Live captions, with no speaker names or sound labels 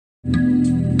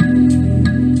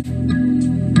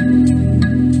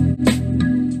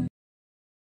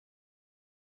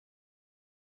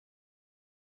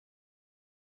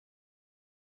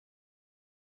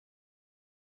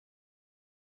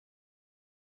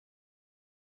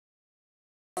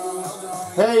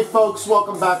Hey folks,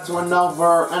 welcome back to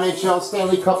another NHL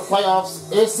Stanley Cup playoffs.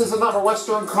 This is another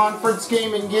Western Conference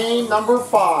game in game number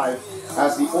 5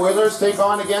 as the Oilers take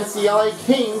on against the LA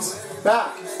Kings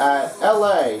back at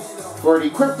LA for the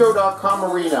Crypto.com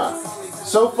Arena.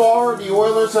 So far, the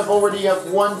Oilers have already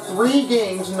won 3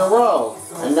 games in a row,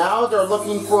 and now they're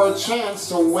looking for a chance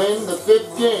to win the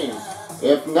 5th game.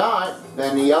 If not,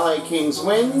 then the LA Kings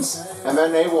wins, and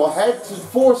then they will head to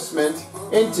forcement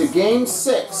into Game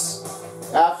 6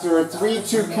 after a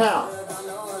 3-2 count.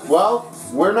 Well,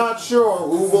 we're not sure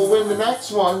who will win the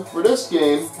next one for this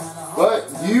game, but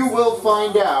you will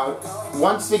find out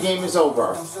once the game is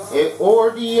over,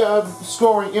 or the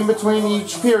scoring in between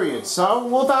each period. So,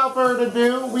 without further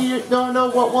ado, we don't know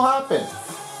what will happen.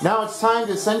 Now it's time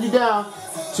to send you down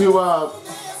to all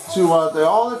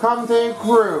the commentating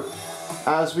crew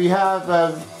as we have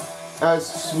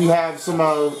some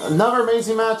another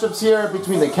amazing matchups here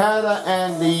between the Canada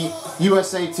and the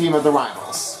USA team of the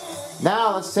Rivals.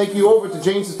 Now let's take you over to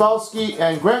James Sapolsky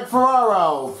and Greg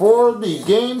Ferraro for the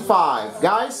Game 5.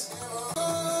 Guys,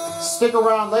 stick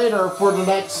around later for the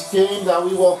next game that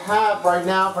we will have right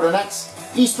now for the next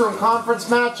Eastern Conference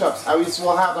matchups. We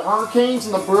will have the Hurricanes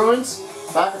and the Bruins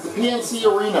back at the PNC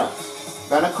Arena.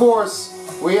 Then of course,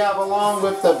 we have along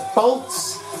with the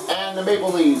Bolts and the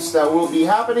Maple Leafs that will be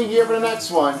happening here for the next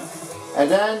one. And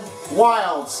then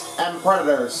Wilds and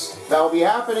Predators that will be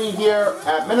happening here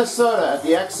at Minnesota at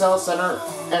the XL Center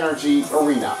Energy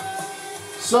Arena.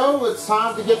 So it's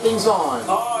time to get things on.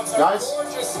 It's guys. A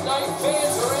gorgeous night.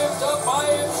 Fans are amped up. I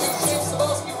am too. James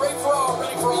Sapolsky, ready for all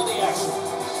the action.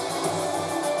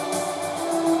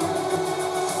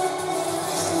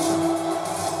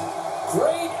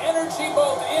 Great energy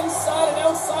both inside and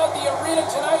outside the arena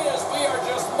tonight as we are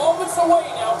just moments away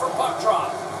now from puck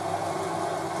drop.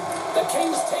 The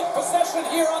Kings take possession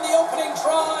here on the opening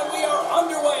draw and we are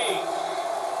underway.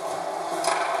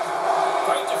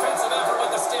 Great defensive effort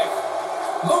with the stick.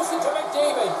 Moves it to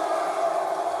McDavid.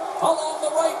 Along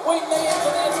the right wing they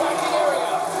enter the attacking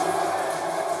area.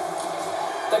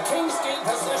 The Kings gain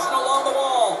possession along the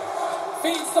wall.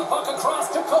 Feeds the puck across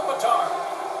to Kopitar.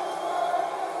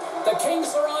 The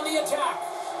Kings are on the attack.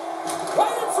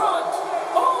 Right in front.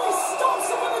 Oh, he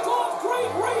stops him with a glove.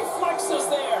 Great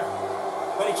reflexes there.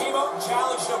 But he came out and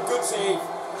challenged him. Good save.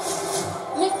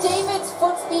 McDavid's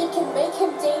foot speed can make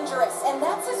him dangerous, and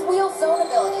that's his wheel zone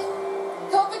ability.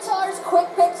 Kopitar's quick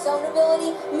pick zone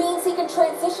ability means he can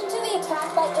transition to the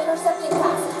attack by intercepting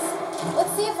passes.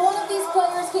 Let's see if one of these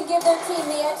players can give their team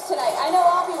the edge tonight. I know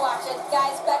I'll be watching.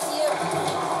 Guys, back to you.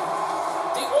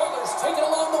 The Oilers take it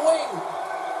along the wing.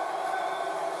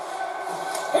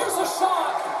 Here's a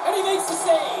shot, and he makes the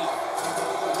save.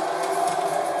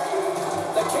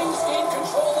 The Kings gain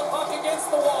control of the puck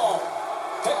against the wall.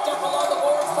 Picked up along the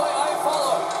boards by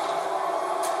Iafallo.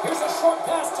 Here's a short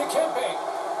pass to Kempe.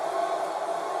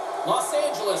 Los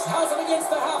Angeles has it against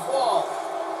the half wall.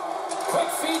 Quick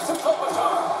feed to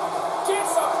Kopitar.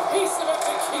 Gets a piece of it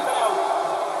to keep it out.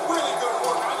 Really good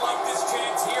work. I like this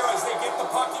chance here as they get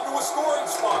the puck into a scoring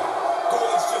spot.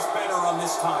 Goalie's just better on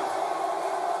this time.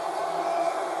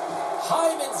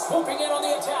 Hyman swooping in on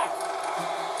the attack.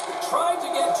 Tried to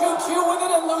get too cute with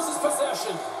it and loses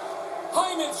possession.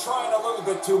 Hyman's trying a little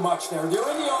bit too much there. They're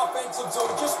in the offensive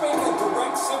zone. Just make a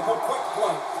direct, simple, quick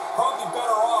play. Probably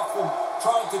better off than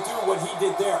trying to do what he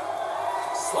did there.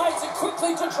 Slides it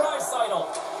quickly to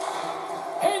Draisaitl.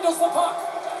 Handles the puck.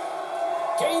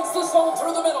 Gains the zone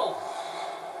through the middle.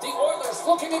 The Oilers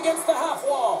looking against the half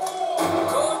wall.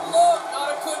 Good look.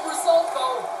 Not a good result,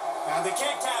 though. Now, they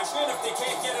can't cash in if they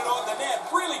can't get it on the net.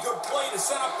 Really good play to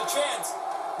set up the chance,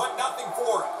 but nothing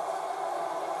for it.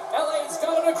 LA's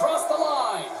got it across the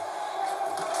line.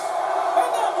 And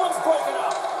that one's broken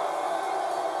up.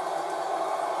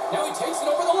 Now he takes it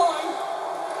over the line.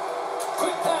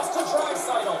 Quick pass to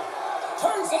Draisaitl.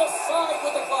 Turns it aside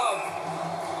with the glove.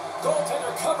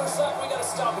 Goaltender covers up. We got a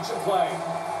stoppage in play.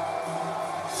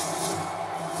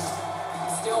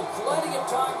 Still plenty of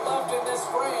time left in this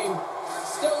frame.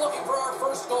 Still looking for our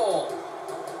first goal.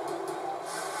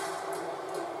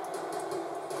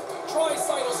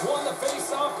 Draisaitl's won the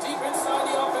face-off deep inside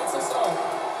the offensive zone.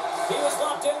 He was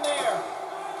locked in there.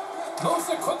 Moves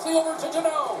it quickly over to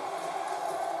Deneau.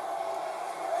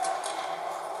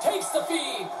 Takes the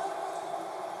feed.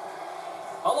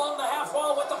 Along the half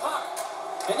wall with the puck.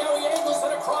 And now he angles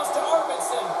it across to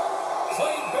Arvidsson.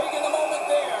 Playing big in the moment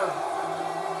there.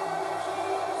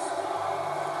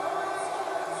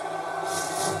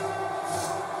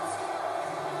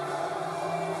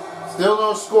 Still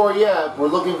no score yet. We're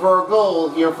looking for a goal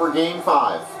here for Game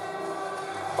 5.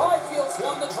 Byfield's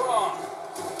won the draw.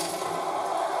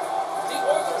 The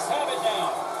Oilers have it now.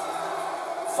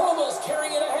 Fumbles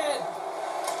carrying it ahead.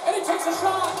 And he takes a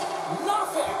shot.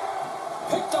 Nothing.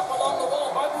 Picked up along the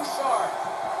wall by Bouchard.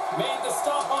 Made the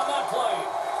stop on that play.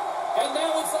 And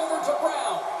now it's over to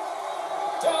Brown.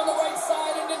 Down the right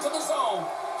side and into the zone.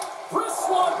 Wrist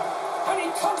one. And he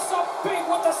comes up big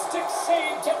with the stick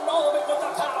save. Getting all of it with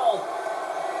the paddle.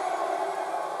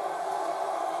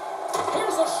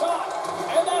 Here's a shot.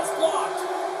 And that's blocked.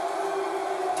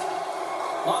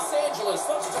 Los Angeles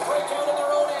looks to break out in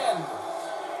their own end.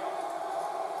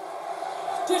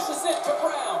 Dishes it to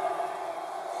Brown.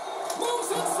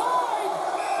 Moves inside.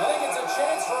 I think it's a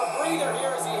chance for a breather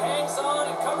here as he hangs on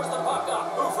and covers the puck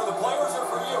up. Who, for the players or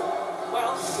for you?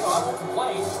 Well, I won't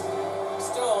complain.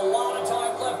 Still a lot of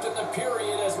time left in the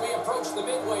period as we approach the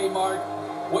midway mark.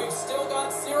 We've still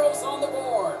got zeros on the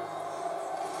board.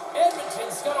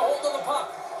 Edmonton's got a hold of the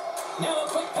puck. Now a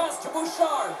quick pass to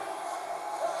Bouchard.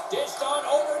 Dished on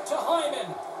over to Hyman.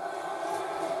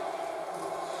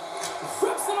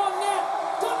 Rips it on net.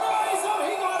 Denies him.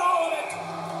 He got all of it.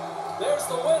 There's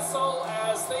the whistle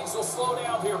as things will slow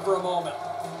down here for a moment.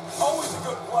 Always a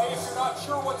good play if you're not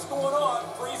sure what's going on.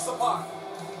 Freeze the puck.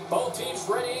 Both teams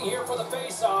readying here for the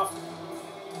face-off.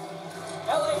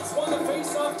 LA's won the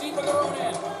face-off deep in their own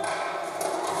end.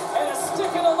 And a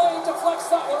stick in the lane deflects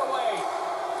that one away.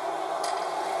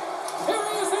 Here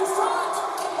he is in front.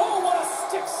 Oh, what a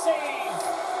stick save.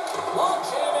 Long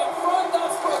jam in front,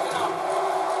 that's broken up.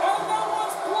 And that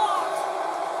one's blocked.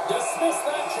 Dismiss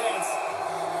that chance.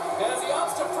 And as he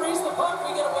opts to freeze the puck,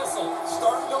 we get a whistle.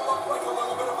 Starting to look like a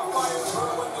little bit of a fire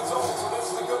drill in the zone, so this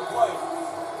is a good play.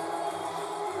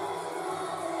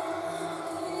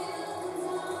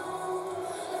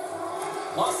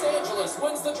 Los Angeles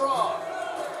wins the draw.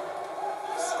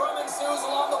 Scrum ensues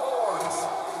along the boards.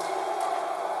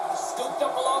 Scooped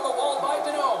up along the wall by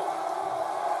Deneau.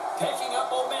 Picking up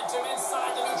momentum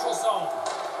inside the neutral zone.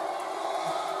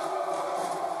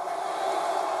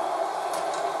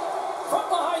 From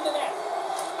behind the net.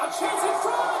 A chance in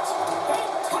front.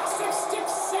 Fantastic stick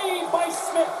save by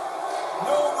Smith.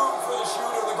 No room for the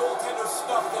shooter. The goaltender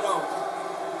stuffed it out.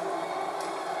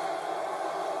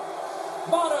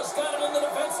 Mata's got it in the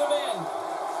defensive end.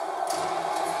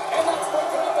 And that's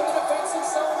broken up in the defensive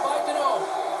zone by Deneau.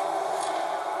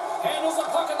 Handles the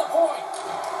puck at the point.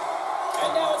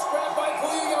 And now it's grabbed by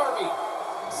Puljujarvi.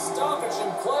 Stoppage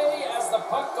in play as the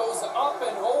puck goes up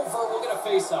and over. We'll get a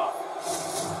face-off.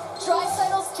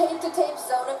 Draisaitl's tape-to-tape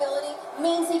zone ability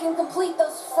means he can complete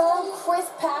those firm,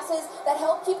 crisp passes that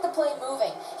help keep the play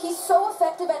moving. He's so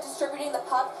effective at distributing the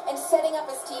puck and setting up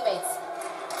his teammates.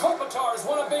 Kopitar's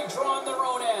won a big draw on their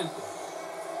own end.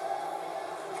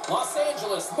 Los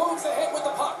Angeles moves ahead with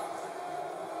the puck.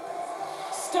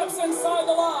 Steps inside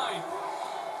the line.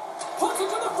 Puts it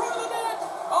to the front of the net.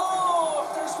 Oh,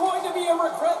 if there's going to be a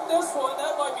regret in this one,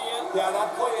 that might be it. Yeah,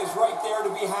 that play is right there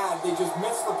to be had. They just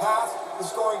missed the pass. The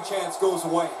scoring chance goes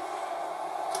away.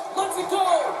 Lets it go.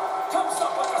 Comes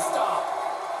up with a stop.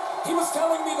 He was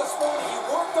telling me this morning he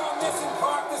worked on this in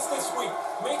practice this week,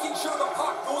 making sure the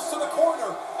puck goes to the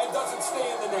corner and doesn't stay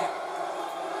in the net.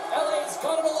 LA's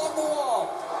got it along the wall.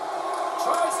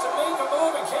 Tries to make a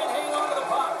move and can't hang on to the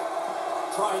puck.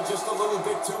 Trying just a little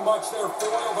bit too much there,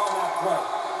 foiled on that play.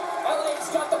 LA's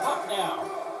got the puck now.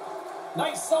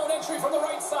 Nice zone entry from the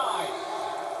right side.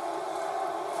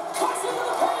 Cuts into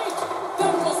the paint.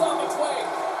 That goes off its way.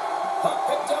 Puck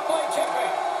picked up by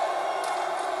Kempe.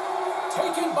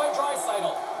 Taken by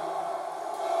Draisaitl.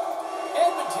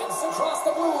 Edmonton's across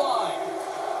the blue line.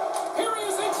 Here he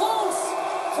is in close.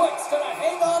 Quick's gonna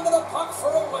hang on to the puck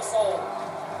for a whistle.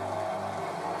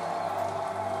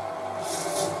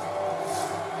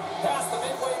 Past the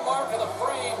midway mark of the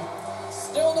frame.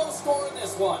 Still no score in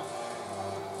this one.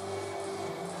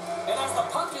 And as the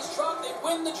puck is dropped, they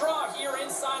win the draw here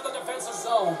inside the defensive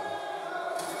zone.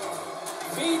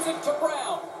 Feeds it to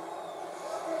Brown.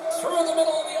 Through the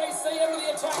middle of the ice, they enter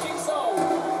the attacking zone.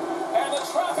 And the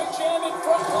traffic jam in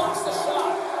front blocks the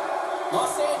shot.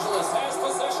 Los Angeles has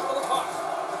possession of the puck.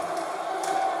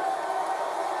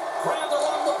 Grabbed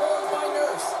along the boards by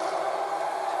Nurse.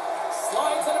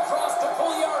 Slides it across to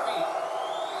Puljujarvi.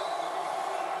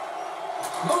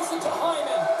 Moves it to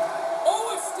Hyman.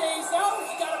 Oh, it stays out.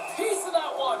 He got a piece of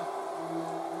that one.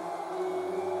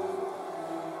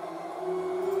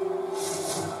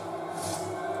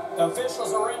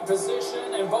 Officials are in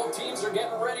position, and both teams are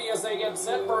getting ready as they get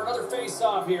set for another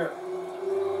face-off here.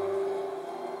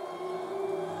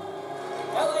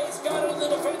 LA's got it in the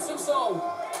defensive zone.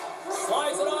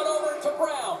 Slides it on over to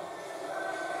Brown.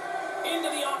 Into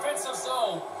the offensive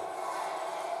zone.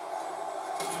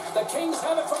 The Kings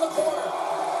have it from the corner.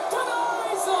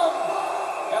 Denies him!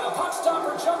 And the puck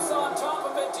stopper jumps on top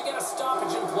of it to get a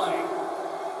stoppage in play.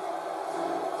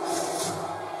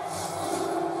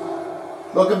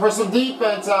 Looking for some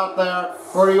defense out there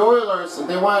for the Oilers. If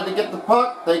they wanted to get the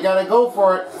puck, they got to go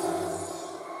for it.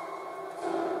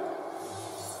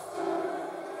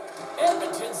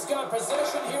 Edmonton's got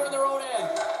possession here in their own end.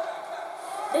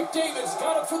 McDavid's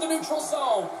got it through the neutral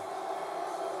zone.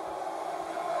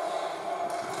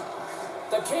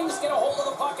 The Kings get a hold of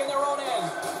the puck in their own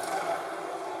end.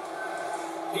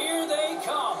 Here they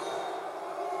come.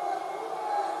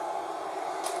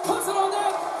 Puts it on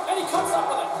net, and he comes up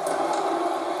with it.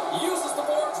 Uses the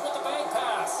boards with the bank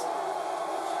pass.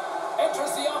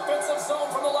 Enters the offensive zone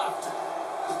from the left.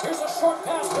 Here's a short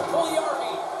pass to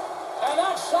Pugliarvi. And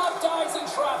that shot dives in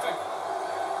traffic.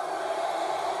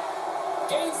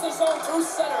 Gains the zone through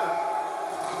center.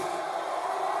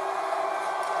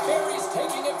 Barry's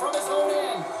taking it from his own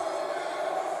end.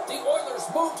 The Oilers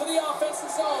move to the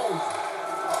offensive zone.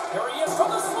 Here he is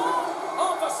from the slot.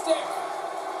 Off a stick.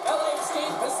 LA's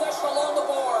gained possession along the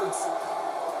boards.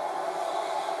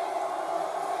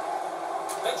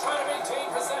 They try to maintain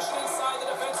possession inside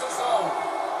the defensive zone.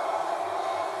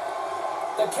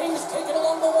 The Kings take it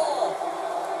along the wall.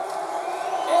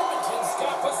 Edmonton's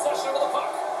got possession of the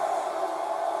puck.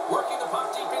 Working the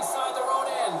puck deep inside their own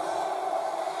end.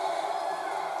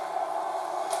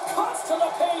 Cuts to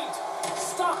the paint.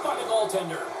 Stopped by the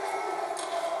goaltender.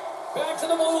 Back to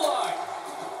the blue line.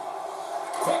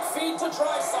 Quick feed to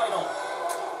Draisaitl.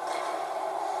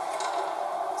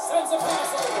 Sends a pass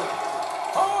over.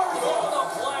 Hard on the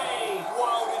play.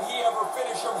 Wow, did he ever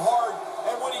finish him hard?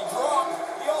 And when he dropped,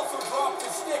 he also dropped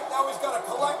his stick. Now he's got to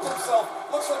collect himself.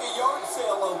 Looks like a yard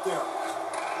sale out there.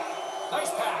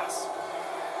 Nice pass.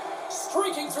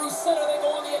 Streaking through center, they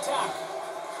go on the attack.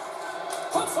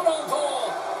 Puts it on goal.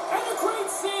 And a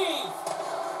great save.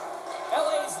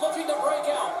 LA's looking to break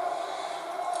out.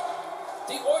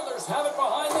 The Oilers have it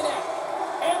behind the net.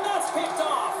 And that's picked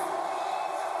off.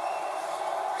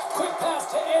 Quick pass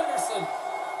to Anderson.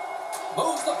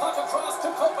 Moves the puck across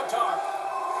to Kopitar.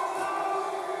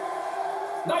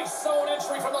 Nice zone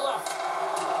entry from the left.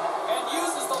 And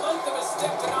uses the length of his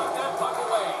stick to knock that puck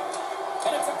away.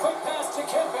 And it's a quick pass to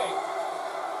Kempe.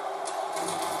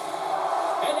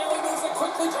 And now he moves it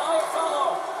quickly to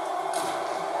Iafallo.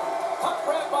 Puck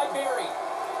grabbed by Barry.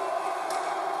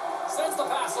 Sends the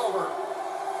pass over.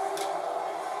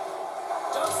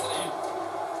 Dumps it in.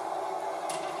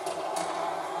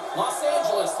 Los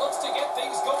Angeles looks to get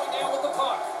things going now with the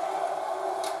puck.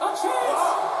 A chance!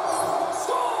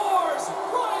 Scores!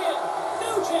 Ryan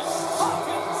Nugent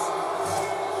Hopkins!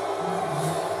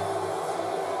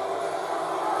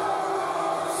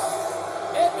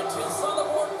 Edmonton's on the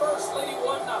board first, leading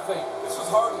 1-0. This was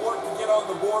hard work to get on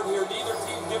the board here. Neither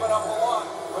team giving up a lot.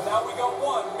 But now we got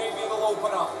one. Maybe it'll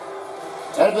open up.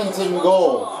 Edmonton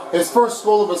goal. His first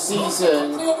goal of the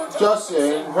season,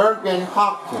 Justin Hergen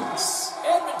Hopkins.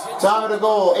 Time of the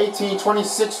goal,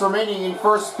 18:26 remaining in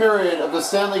first period of the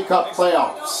Stanley Cup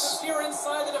playoffs. Here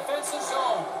inside the defensive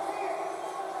zone.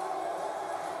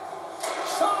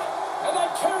 Shot, and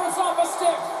that carries off a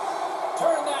stick.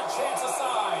 Turn that chance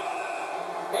aside.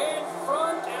 In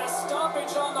front, and a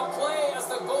stoppage on the play as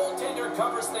the goaltender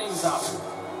covers things up.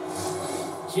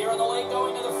 Here in the lane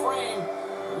going to the frame.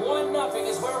 1-0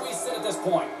 is where we sit at this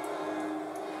point.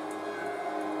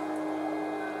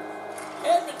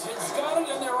 Edmonton's got it,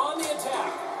 and they're on the attack.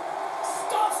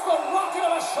 Stops the rocket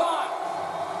of a shot.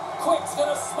 Quick's going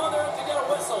to smother it to get a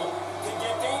whistle. Can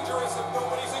get dangerous if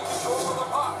nobody's in control of the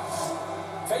puck.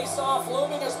 Face-off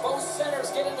looming as both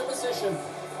centers get into position.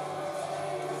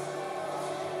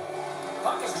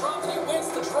 Puck is dropped, and he wins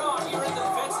the draw here in the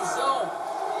defensive zone.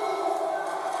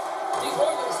 The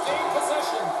Oilers gain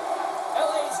possession.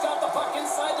 LA's got the puck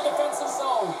inside the defensive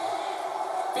zone.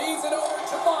 Feeds it over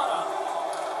to Bada.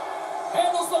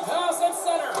 Handles the pass at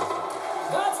center.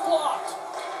 That's blocked.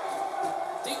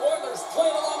 The Oilers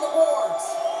play it along the boards.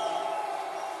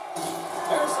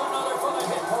 There's another for the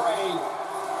hit parade.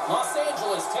 Los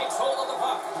Angeles takes hold of the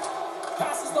puck.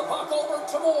 Passes the puck over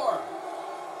to Moore.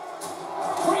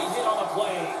 Great hit on the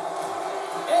play.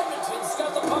 Edmonton's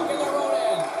got the puck in their own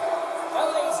end.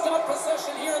 LA's got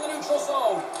possession here in the neutral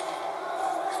zone.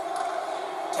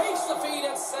 Takes the feed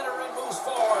at center and moves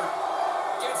forward.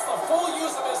 Gets the full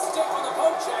use of his stick on the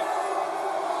poke check.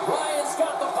 Ryan's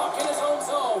got the puck in his own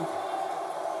zone.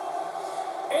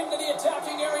 Into the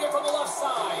attacking area from the left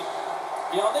side.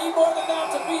 You'll need more than that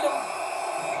to beat him.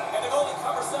 And the goalie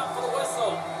covers up for the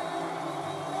whistle.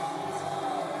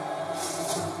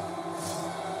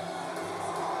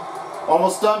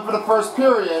 Almost done for the first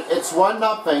period. It's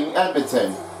 1-0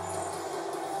 Edmonton.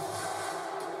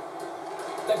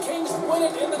 The Kings win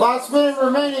it in the... Last minute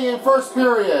remaining in first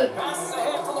period. Passes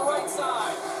ahead from the right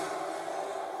side.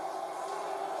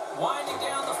 Winding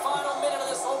down the final minute of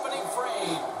this opening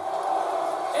frame.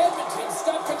 Edmonton's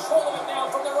got control of it now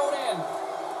from their own end.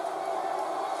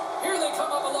 Here they come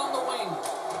up along the wing.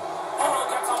 Oh,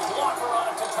 gets a blocker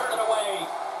on it to turn it away.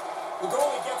 The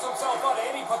goalie gets himself out of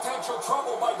any potential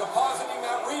trouble by depositing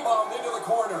that rebound into the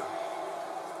corner.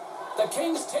 The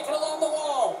Kings take it along the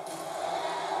wall.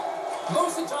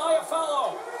 Moves it to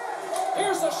Iafallo.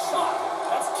 Here's a shot.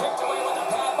 That's kicked away with a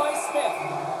pad by Smith.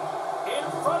 In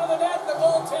front of the net, the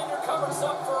goaltender covers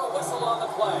up for a whistle on the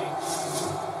play.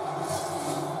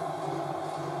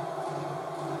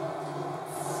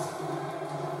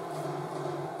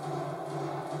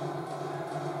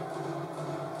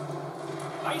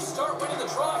 Nice start winning the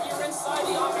draw here inside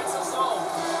the offensive zone.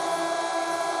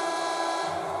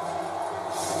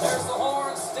 There's the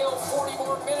horn. Still 40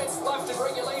 more minutes left in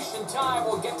regulation time.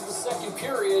 We'll get to the second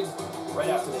period right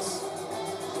after this.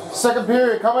 Second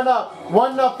period coming up.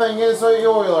 1-0 is the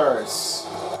Oilers.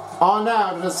 On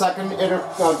now to the second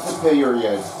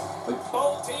period.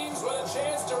 Both teams with a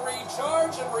chance to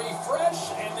recharge and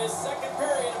refresh, and this second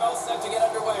period about set to get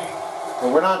underway.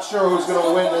 But we're not sure who's going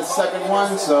to win this second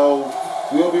one, so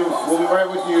we'll be right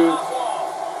with you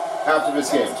after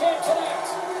this game. Can't connect.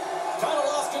 Kind of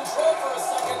lost control for a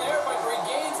second there, but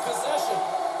regains possession.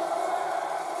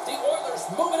 The Oilers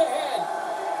moving ahead.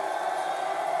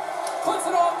 Puts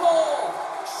it on goal.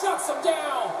 Shuts him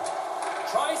down.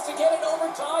 Tries to get it over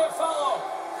to Iafallo.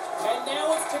 And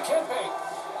now it's to Kempe.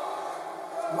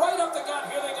 Right up the gut.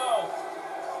 Here they go.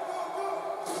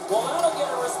 Well, that'll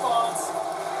get a response.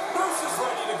 Nurse is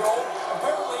ready to go.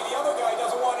 Apparently the other guy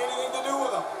doesn't want anything to do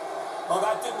with him. Oh,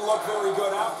 that didn't look very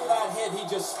good. After that hit, he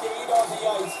just stayed on the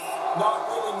ice, not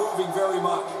really moving very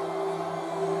much.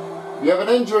 We have an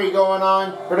injury going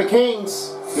on for the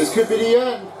Kings. This could be the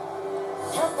end.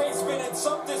 Kempe's been in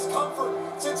some discomfort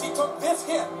since he took this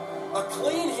hit. A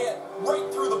clean hit right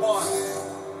through the body.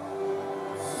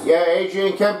 Yeah,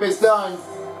 Adrian Kempe's done.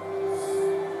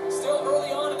 Still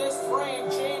early on in this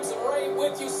frame, James and Ray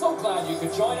with you. So glad you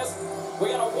could join us. We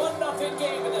got a 1-0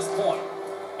 game at this point.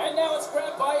 And now it's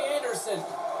grabbed by Anderson.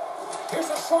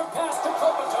 Here's a short pass to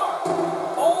Kopitar.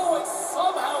 Oh, and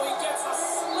somehow he gets a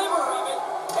sliver of it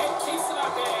and keeps it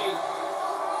at bay.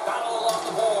 Battle along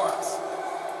the boards.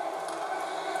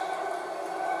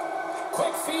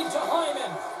 Quick feed to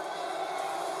Hyman.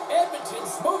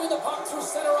 Edmonton's moving the puck through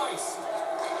center ice.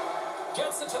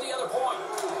 Gets it to the other point.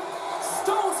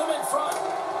 Stones him in front.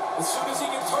 As soon as he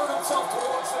can turn himself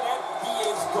towards the net, he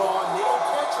is gone. They don't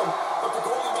catch him, but the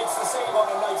goalie makes the save on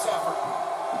a nice effort.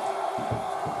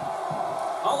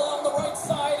 Along the right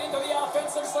side into the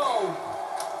offensive zone.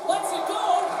 Lets it go.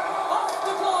 Off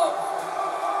the glove.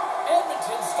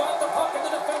 Edmonton's got the puck in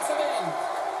the defensive end.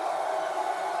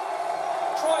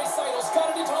 Draisaitl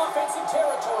got it into offensive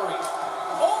territory.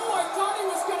 Oh, I thought he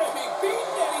was going to be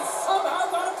beaten, and he somehow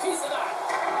got a piece of that.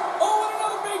 Oh, and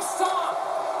another big stop.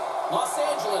 Los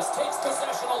Angeles takes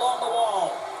possession along the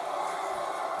wall.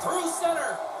 Through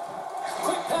center.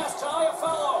 Quick pass to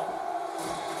Iafallo.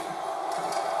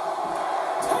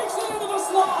 Takes it into the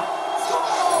slot.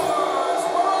 Scores!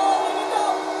 We're all lined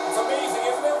up. It's amazing,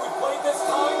 isn't it? We played this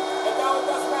time, and now it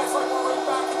doesn't matter. It's like we're right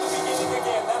back in the beginning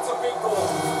again. That's a big goal.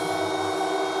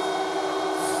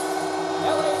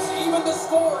 LA's even the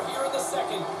score here in the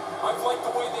second. I've liked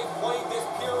the way they've played this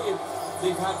period.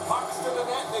 They've had pucks to the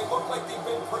net. They look like they've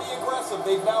been pretty aggressive.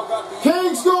 They've now got the...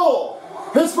 Kings goal!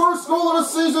 His first goal of the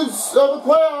season of the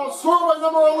playoffs, scored by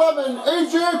number 11,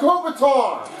 Adrian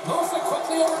Kopitar. Moves it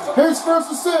quickly over to... His first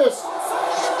assist. That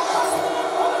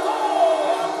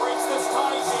breaks this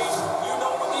tie, James. You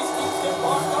know when these teams get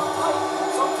locked up tight,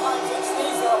 sometimes it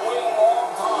stays that way a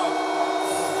long time.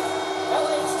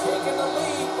 LA's taking the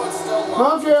lead, but still...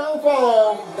 Montreal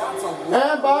follow. That's a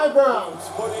And by Brown.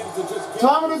 put in to just get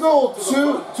Time of the goal,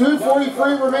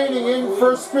 2:43 remaining in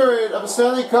first period of the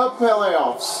Stanley Cup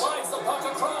playoffs. Slides the puck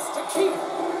across to Keith.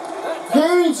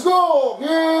 Kings goal!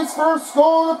 His first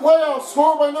goal in the playoffs,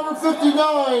 scored by number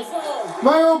 59,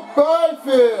 Mario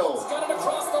Byfield. Got it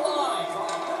across the line.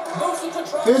 Moves it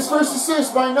to try. His first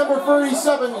assist by number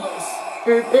 37,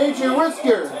 Adrian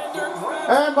Whisker.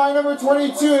 And by number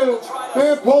 22,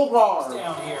 Polgar.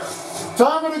 Down here.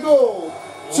 Time of the goal,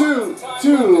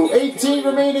 2:18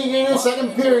 remaining in the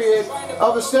second period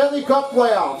of the Stanley Cup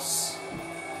playoffs.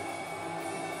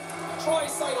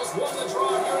 Draisaitl's won the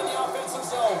draw here in the offensive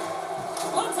zone.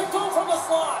 Lets it go from the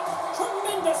slot.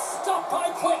 Tremendous stop by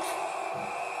Quick.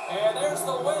 And there's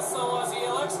the whistle as he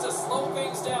elects to slow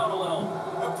things down a little.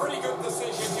 a pretty good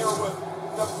decision here with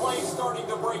the play starting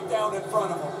to break down in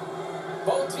front of him.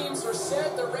 Both teams are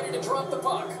set. They're ready to drop the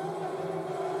puck.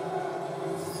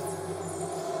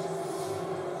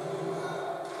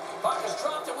 Puck is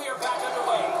dropped and we are back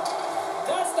underway.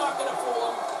 That's not going to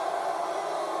fool him.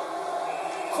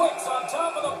 Quick's on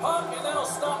top of the puck and that'll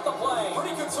stop the play.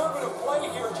 Pretty conservative play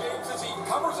here, James, as he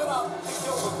covers it up to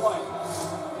kill the play.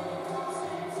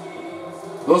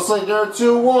 Looks like they're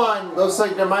 2-1. Looks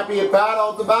like there might be a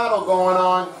battle going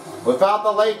on without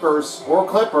the Lakers or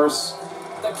Clippers.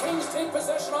 The Kings take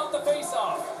possession off the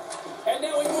faceoff. And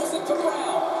now he moves it to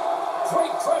Brown.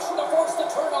 Great pressure to force the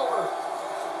turnover.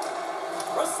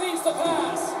 Receives the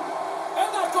pass. And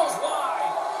that goes wide.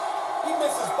 He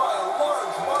misses by a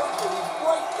large margin. He's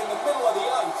right in the middle of the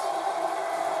ice.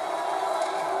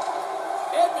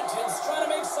 Edmonton's trying to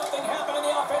make something happen in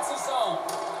the offensive zone.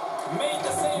 Made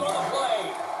the save on the play.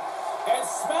 And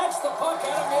smacks the puck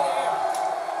out of midair.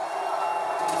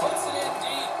 Puts it in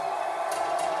deep.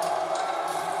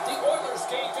 The Oilers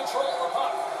gain control of the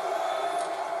puck.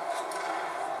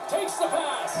 Takes the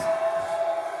pass.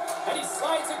 And he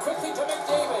slides it quickly to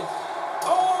McDavid.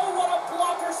 Oh, what a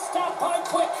blocker stop by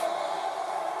Quick.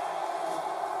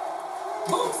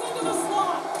 Moves into the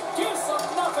slot. Gives him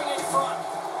nothing in front.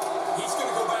 He's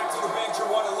going to go back to the bench and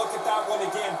want to look at that one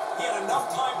again. He had enough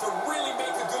time to really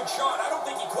make a good shot. I don't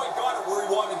think he quite got it where he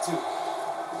wanted to.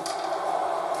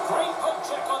 Great poke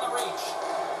check on the reach.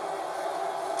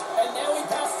 And now he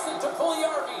passes it to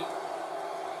Puljujarvi.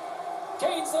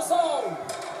 Gains the zone.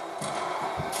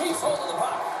 Keeps hold of the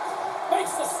puck.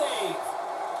 Makes the save.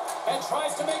 And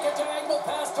tries to make a diagonal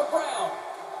pass to Brown.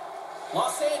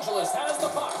 Los Angeles has the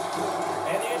puck.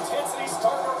 And the intensity's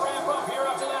starting to ramp up here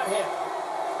after that hit.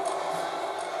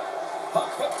 Puck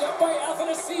picked up by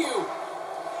Athanasiou.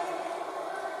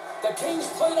 The Kings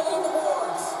played along the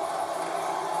boards.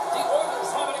 The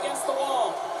Oilers have it against the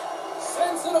wall.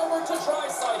 Sends it over to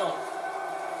Draisaitl.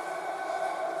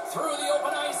 Through the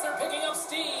open ice, they're picking up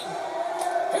steam.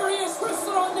 Here he is,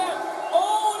 wristed on net.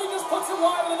 Oh, and he just puts it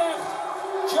wide of the net.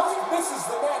 Just misses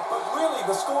the net, but really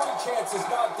the scoring chance is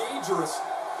not dangerous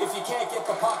if you can't get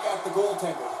the puck at the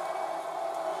goaltender.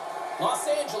 Los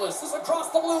Angeles is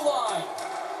across the blue line.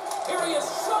 Here he is,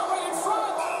 shot right in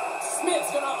front.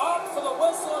 Smith's going to opt for the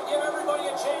whistle and give everybody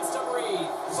a chance to breathe.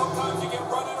 Sometimes you get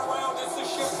running around as the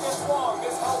shift gets long.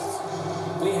 This helps.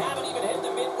 We haven't even hit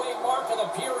the midway mark of the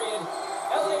period.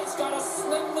 LA's got a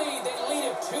slim lead. They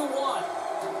lead it 2-1.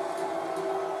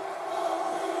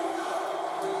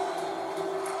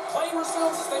 Play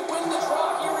resumes as they win the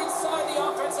draw here inside the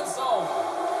offensive zone.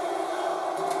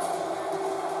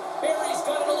 Barry's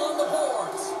got it along the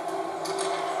boards.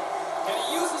 And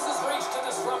he uses his reach to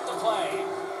disrupt the play.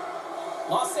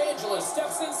 Los Angeles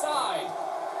steps inside.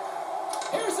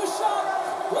 Here's a shot.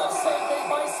 Left save made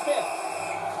by Smith.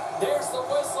 There's the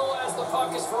whistle as the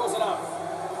puck is frozen up.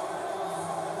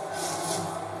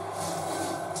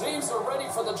 Teams are ready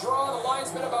for the draw. The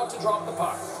linesman about to drop the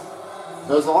puck.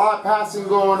 There's a lot of passing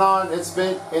going on. It's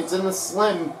in the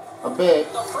slim a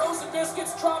bit. The frozen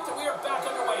biscuits dropped and we are back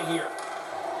underway here.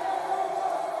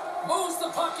 Moves the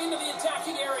puck into the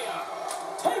attacking area.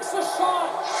 Takes a shot.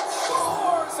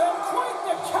 Scores and quite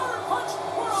the counterpunch.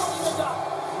 We're on even up.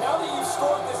 Now that you've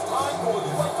scored this time goal,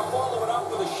 you'd like to follow it up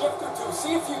with a shift or two.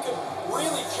 See if you can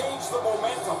really change the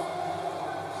momentum.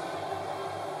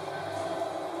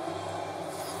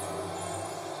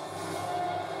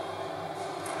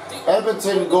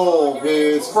 Edmonton goal,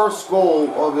 his first goal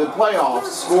of the playoffs,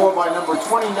 scored by number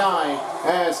 29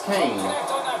 as Kane.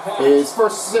 His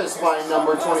first assist by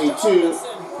number 22,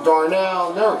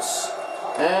 Darnell Nurse.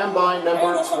 And by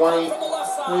number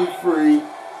 23,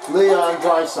 Leon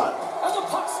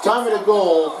Draisaitl. Time of the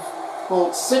goal,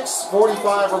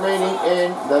 6:45 remaining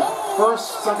in the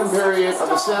second period of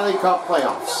the Stanley Cup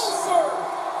playoffs.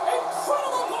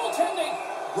 Incredible goaltending.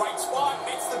 Right spot,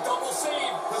 makes the double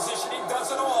save. Positioning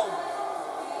does it all.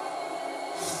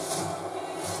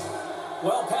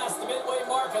 Well past the midway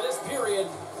mark of this period,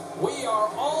 we are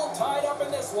all tied up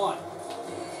in this one.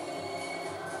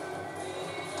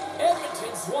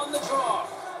 Edmonton's won the draw.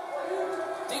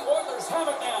 The Oilers have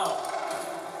it now.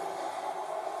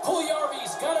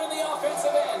 Puljujarvi's got it in the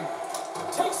offensive end.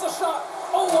 Takes a shot.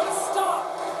 Oh, what a stop.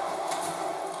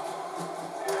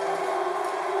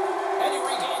 And he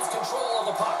regains control of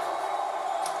the puck.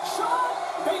 Shot.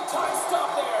 Big time stop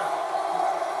there.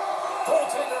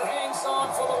 Goaltender hangs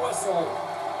on for the whistle.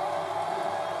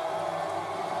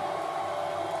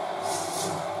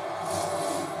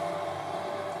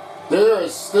 There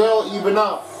is still even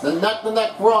up. The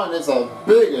neck-to-neck run is the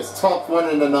biggest tough one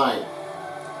in the night.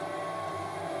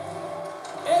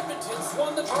 Edmonton's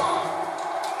won the draw.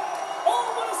 Oh,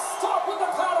 what a stop with the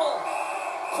paddle.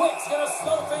 Quick Puck's going to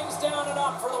slow things down and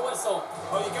up for the whistle.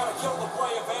 Well, you got to kill the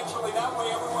play eventually. That way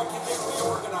everyone can get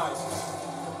reorganized.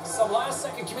 Some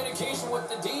last-second communication with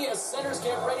the D as centers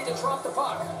get ready to drop the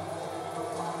puck.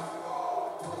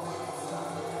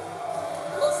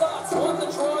 Lazat's won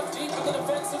the draw deep in the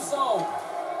defensive zone.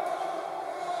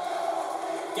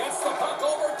 Gets the puck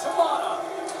over to Mata.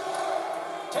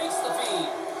 Takes the feed.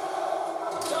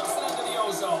 Dumps it into the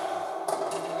O-zone.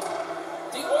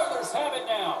 The Oilers have it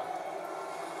now.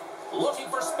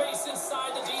 Looking for space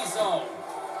inside the D-zone.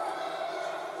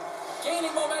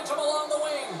 Gaining momentum along the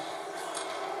wing.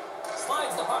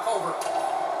 Slides the puck over.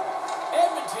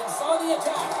 Edmonton's on the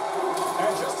attack.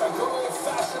 And just a good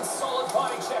old-fashioned solid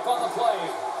body check on the play.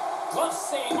 Glove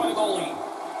save by the goalie.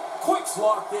 Quick's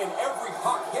locked in. Every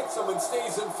puck hits him and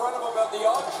stays in front of him. At the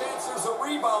odd chance there's a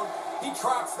rebound, he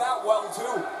tracks that well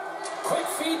too. Quick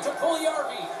feed to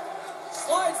Puljujärvi.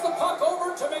 Slides the puck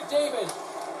over to McDavid.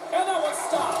 And that one's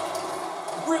stopped.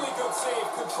 Really good save.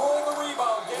 Control the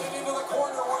rebound. Get it into the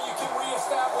corner where you can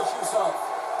reestablish yourself.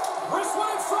 Wrist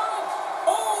one in front.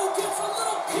 Oh, gets a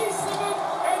little piece of it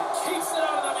and keeps it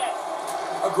out of the net.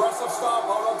 Aggressive stop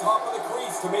out on top of the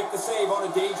crease to make the save on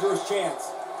a dangerous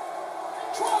chance.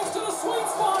 Drives to the sweet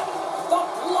spot. The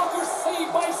blocker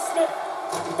saved by Smith.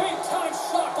 Big time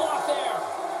shot block there.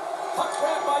 Puck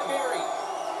grabbed by Barry.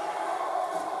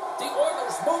 The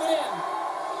Oilers move it in.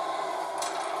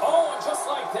 Oh, and just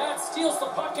like that, steals the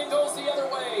puck and goes the other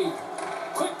way.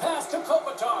 Quick pass to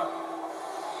Kopitar.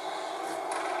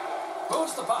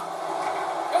 Moves the puck.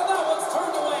 And that one's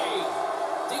turned away.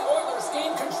 The Oilers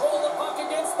gain control of the puck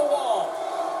against the wall.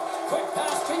 Quick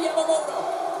pass to Yamamoto.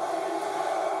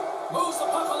 Moves the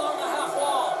puck along the half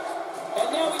wall. And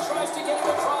now he tries to get it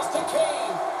across to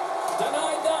Kane.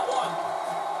 Denied that one.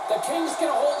 The Kings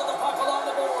get a hold of the puck along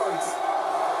the boards.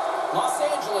 Los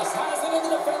Angeles has it in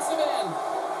the defensive end.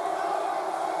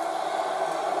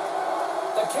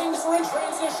 The Kings are in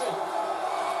transition.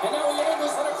 And now he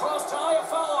angles it across to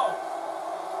Iafallo.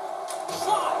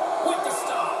 Shot with the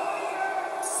stop.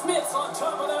 Smith's on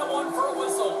top of that one for a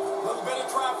whistle. A little bit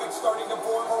of traffic starting to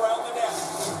form around the net.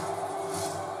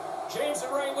 James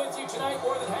and Ray with you tonight.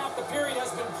 More than half the period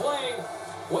has been played.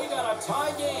 We got a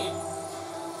tie game.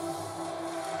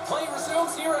 Play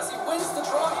resumes here as he wins the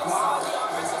draw inside the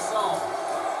offensive zone.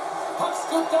 Puck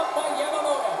scooped up by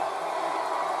Yamamoto.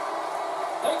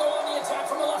 They go on the attack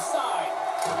from the left side.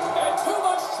 And too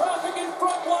much traffic in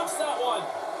front blocks that one.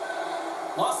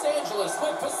 Los Angeles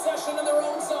with possession in their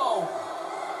own zone.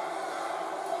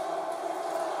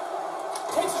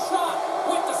 Takes a shot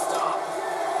with the stop.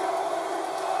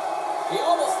 He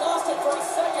almost lost it for a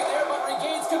second there, but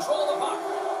regains control of the puck.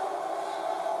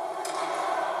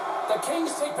 The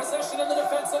Kings take possession in the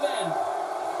defensive end.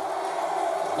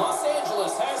 Los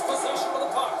Angeles has possession of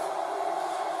the puck.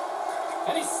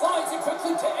 And he slides it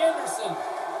quickly to Anderson.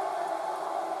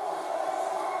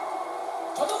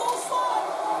 To the low slot.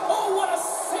 Oh, what a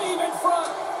save in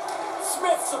front.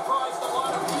 Smith surprised a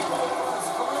lot of people over his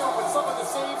career with some of the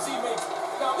saves he makes.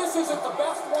 Now, this isn't the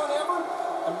best one ever,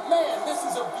 and man, this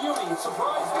is a beauty. It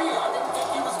surprised me. I didn't think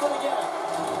he was going to get it.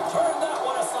 Turn that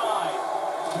one aside.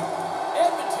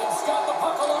 Edmonton's got the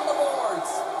puck along the boards.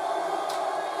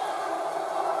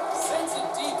 Sends it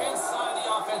deep inside the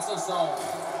offensive zone.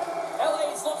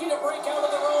 LA's looking to break out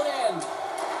of their own end.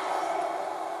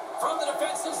 From the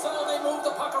defensive zone, they move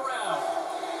the puck around.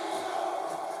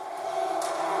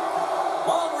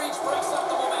 Long reach breaks up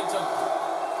the momentum.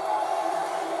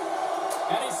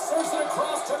 And he serves it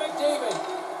across to McDavid.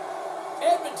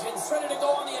 Edmonton's ready to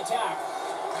go on the attack.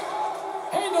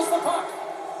 Handles the puck.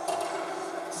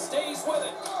 Stays with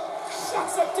it.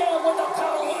 Shuts it down with the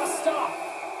paddle. What a stop.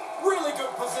 Really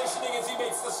good positioning as he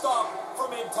makes the stop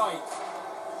from in tight.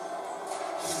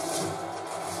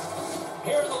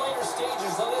 Here in the later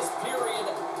stages of this period,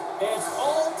 it's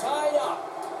all tied up.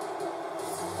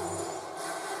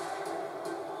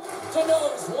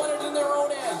 Deneau's won it in their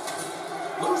own end.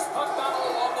 Loose puck battle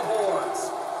along the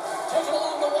boards. Taken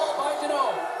along the wall by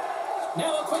Deneau.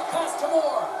 Now a quick pass to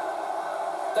Moore.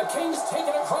 The Kings take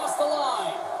it across the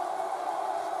line.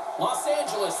 Los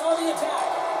Angeles on the attack.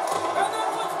 And that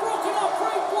one's broken up.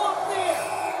 Great block there.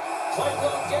 Play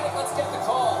won't get it. Let's get the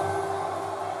call.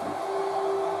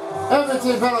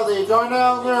 Edmonton penalty.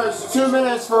 Darnell Nurse, 2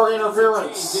 minutes for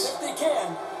interference. And if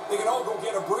they can all go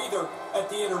get a breather at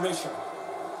the intermission.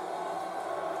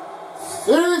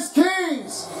 It is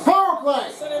Kings power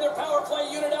play. Sending their power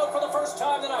play unit out for the first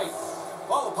time tonight.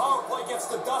 Well, the power play gets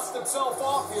to dust itself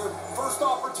off here. First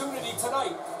opportunity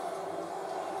tonight.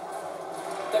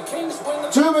 The Kings win the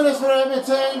 2 minutes for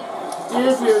Edmonton.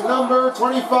 Interview number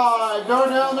 25.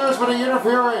 Darnell Nurse with the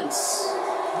interference.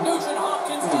 Nugent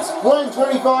Hopkins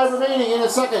 1:25 remaining in the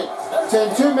second.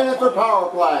 10-2 minutes for power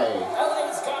play.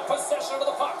 LA's got possession of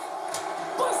the puck.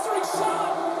 Blistering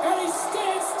shot, and he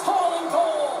stands tall in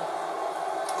goal.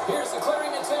 Here's the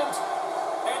clearing attempt,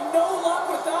 and no luck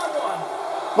with that one.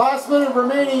 Last minute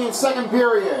remaining in second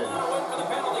period. Not a win for the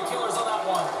penalty killers on that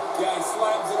one. Yeah, he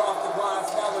slams it off the glass.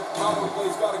 Now the power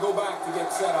play's got to go back to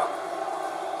get set up.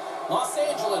 Los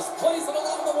Angeles plays it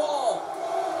along the wall.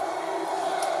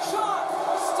 Shot!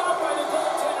 Stopped by the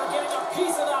goaltender, getting a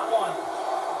piece of that one.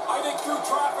 I think through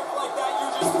traffic like that,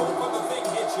 you're just hoping the thing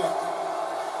hits you.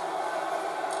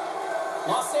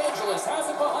 Los Angeles has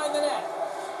it behind the net.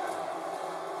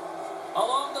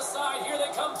 Along the side, here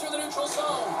they come through the neutral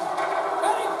zone.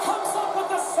 And he comes up with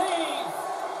the save.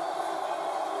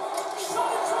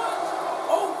 Shot in front.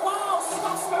 Oh, wow,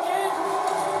 stops him again.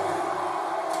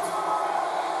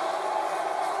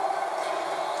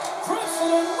 Drifts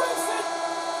it and rips it.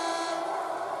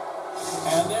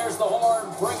 And there's the horn,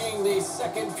 bringing the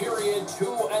second period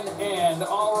to an end.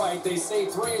 All right, they say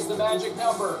 3 is the magic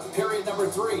number. Period number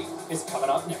 3 is coming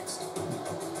up next.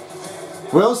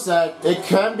 Will said it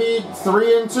can be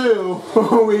 3 and 2.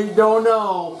 We don't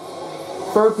know.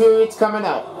 Third period's coming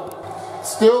up.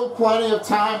 Still plenty of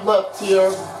time left here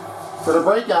for the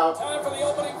breakout. Time for the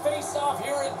opening face-off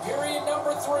here in period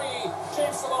number 3.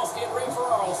 James Cebulski and Ray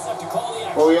Ferraro set to call the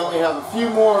action. Well, we only have a few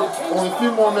more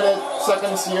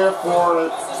seconds here for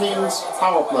the Kings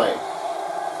power play.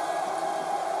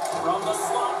 From the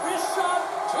slot, wrist shot.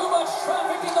 Too much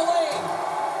traffic in the lane.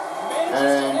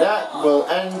 And that will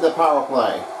end the power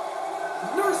play.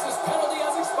 Nurse's penalty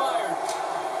has expired.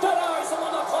 Denies him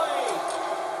on the play.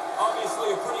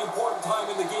 Obviously a pretty important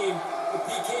time in the game. The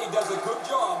PK does a good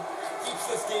job. Keeps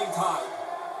this game tied.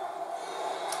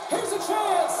 Here's a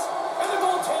chance. And the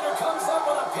goaltender comes up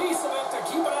with a piece of it to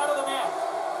keep it out of the net.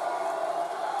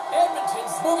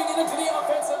 Edmonton's moving it into the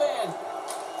offensive end.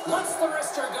 Lets the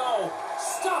wrister go.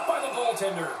 Stopped by the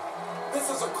goaltender. This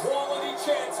is a quality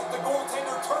chance if the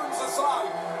goaltender turns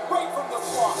aside right from the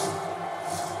slot.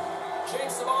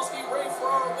 James Cebulski, Ray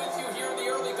Ferraro with you here in the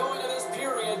early going of this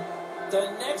period.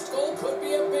 The next goal could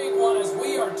be a big one as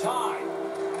we are tied.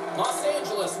 Los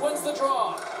Angeles wins the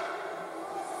draw.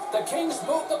 The Kings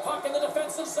move the puck in the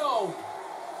defensive zone.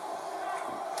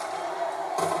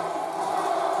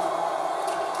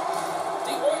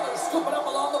 The Oilers scoop it up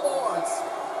along the boards.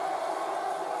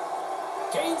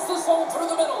 Gains the zone through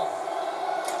the middle.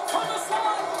 From the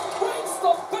side, rings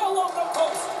the bell on the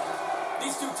post.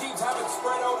 These two teams haven't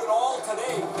spread out at all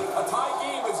today. A tie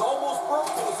game is almost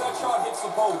broken as that shot hits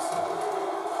the post.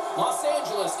 Los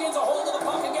Angeles gains a hold of the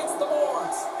puck against the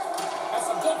boards. Has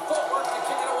some good footwork to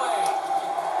kick it away.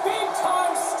 Big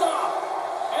time stop.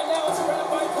 And now it's grabbed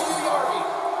by Pugliarvi.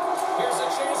 Here's a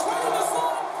chance right in the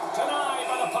slot. Denied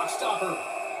by the puck stopper.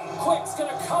 Quick's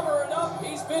going to cover it up.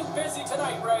 He's been busy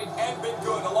tonight, Ray. And been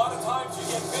good. A lot of times you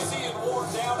get busy and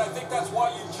worn down. I think that's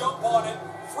why you jump on it,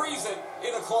 freeze it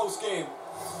in a close game.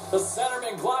 The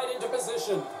centermen glide into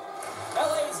position.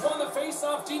 LA's won the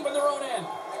face-off deep in their own end.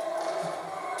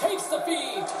 Takes the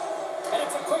feed. And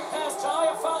it's a quick pass to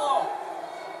Iafallo.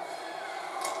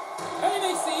 And he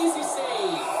makes the easy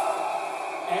save.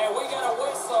 And we got a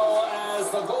whistle as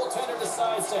the goaltender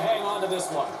decides to hang on to this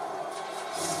one.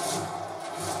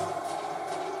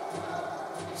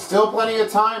 Still plenty of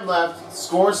time left.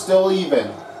 Score still even.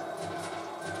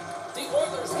 The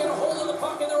Oilers get a hold of the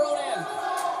puck in their own end.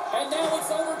 And now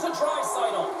it's over to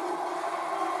Draisaitl.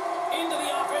 Into the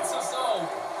offensive zone.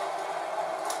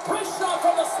 Wrist shot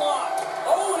from the slot.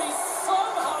 Oh, and he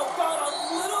somehow got a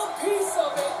little piece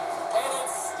of it. And it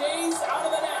stays out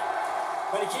of the net.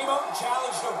 But he came out and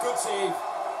challenged him. Good save.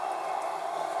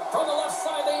 From the left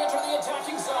side, they enter the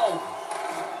attacking zone.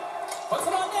 Puts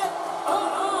it on net.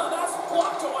 That's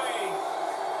blocked away.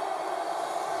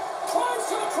 Climbs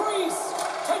to the crease.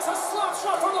 Takes a slap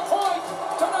shot from the point.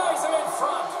 Denies him in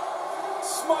front.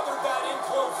 Smothered that in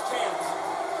close chance.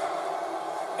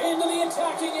 Into the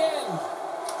attacking end.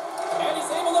 And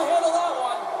he's able to handle that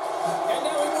one. And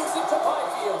now he moves it to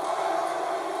Byfield.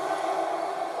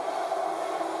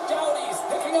 Doughty's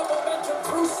picking up momentum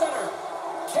through center.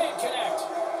 Can't connect.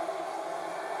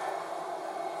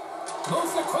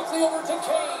 Moves it quickly over to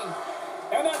Kane.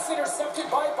 And that's intercepted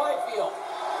by Byfield.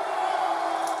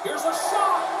 Here's a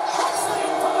shot. Puts it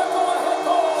in for the go-ahead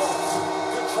goal.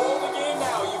 Control the game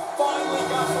now. You finally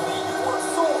got the lead. You worked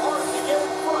so hard to get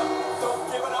in front. Don't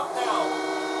give it up now.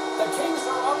 The Kings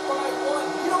are up by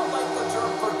 1. You don't like the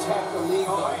term protect the league.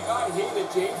 Oh, I hate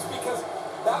it, James, because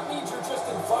that means you're just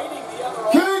inviting the other.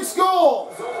 Kings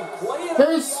goal!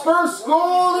 His first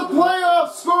goal of the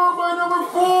playoffs, scored by number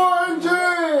 4, NJ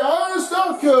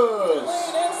Aristarchus.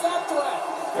 Lane ends that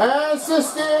threat.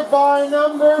 Assisted by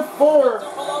number 4,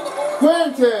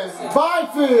 Quentin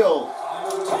Byfield.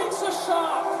 Takes a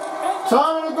shot.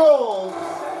 Time of the goal,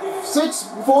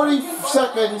 6:40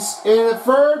 seconds in the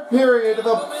third period of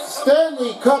the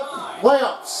Stanley Cup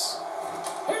playoffs.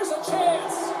 Here's a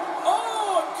chance.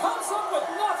 Oh, and comes up with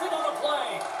nothing on the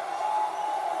play.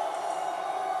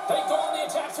 They go on the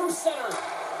attack through center.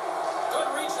 Good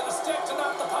reach of the stick to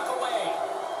knock the puck away.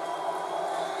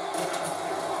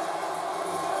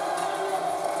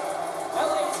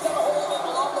 LA's got a hold of it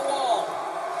along the wall.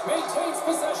 Maintains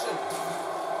possession.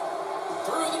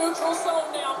 Through the neutral zone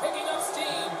now, picking up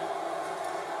steam.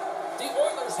 The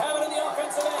Oilers have it in the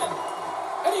offensive end.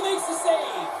 And he makes the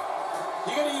save.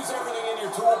 You got to use everything in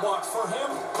your toolbox. For him,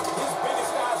 his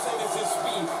biggest asset is his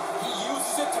speed. He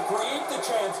uses it to create the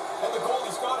chance, and the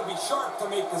goalie's got to be sharp to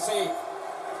make the save.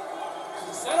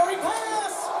 Centering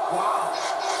pass. Wow.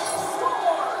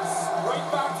 Scores. Right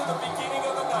back to the beginning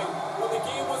of the night, when the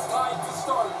game was tied to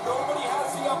start. Nobody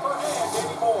has the upper hand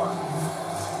anymore.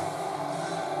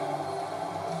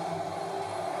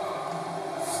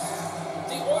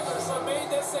 The Oilers have made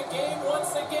this a game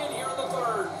once again here in the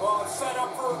third. Well, it's set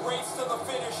up for a race to the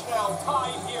finish now.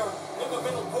 Tied here in the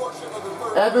middle portion of the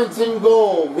third. Edmonton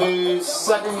goal, his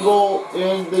second goal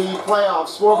in the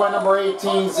playoffs, scored by number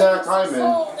 18, Zach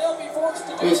Hyman.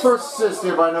 His first assist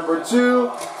here by number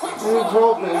 2,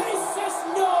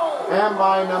 and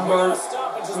by number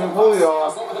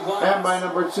and by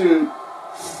number 2,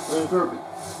 Kirby.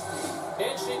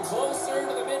 Inching closer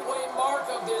to the midway mark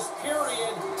of this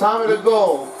period. Time of the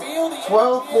goal,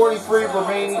 12:43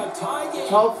 remaining,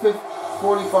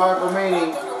 12:45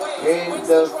 remaining in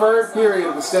the third period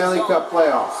of the Stanley Cup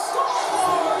playoffs.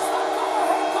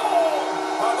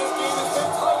 This game has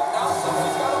been tight. Now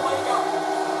somebody's got to wake up.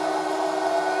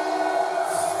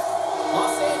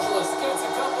 Los Angeles gets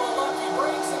a couple of lucky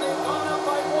breaks, and they've gone up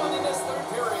by 1 in this third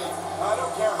period. I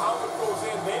don't care how it goes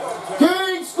in. They don't care.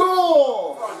 King's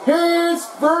goal! His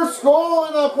first goal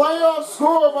in the playoffs,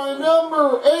 scored by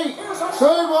number 8,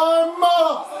 Trayvon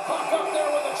Mullen. Puck up there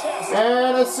with a chest.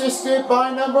 And assisted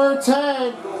by number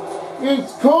 10,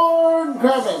 it's Corn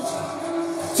Cummins.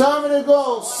 Time of the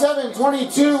goal,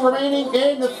 7:22 remaining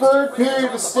in the third period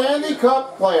of the Stanley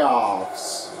Cup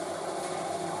playoffs.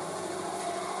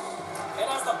 And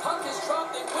as the puck is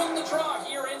dropped, they win the draw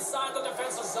here inside the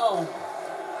defensive zone.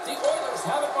 The Oilers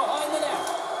have it behind the net.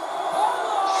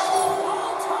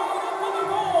 All tied up with a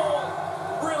goal.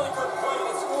 Really good play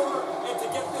to score and to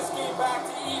get this game back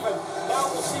to even. Now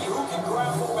we'll see who can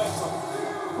grab momentum.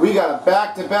 We got a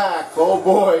back-to-back. Oh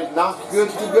boy, not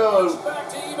good to go. Back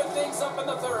to even things up in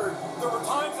the third. There were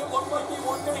times it looked like they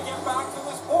weren't going to get back to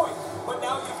this point, but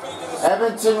now you've made it a...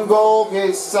 Edmonton goal,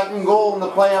 his second goal in the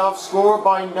playoffs, scored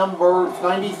by number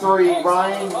 93,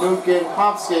 Ryan Nukin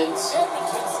Hopkins,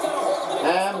 Edmonton's got a hold of it.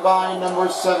 and by number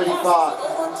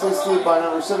 75, assisted by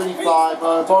number 75,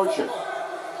 Bocher.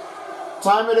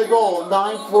 Time of the goal,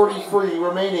 9:43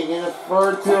 remaining in the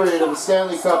third period of the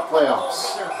Stanley Cup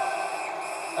playoffs.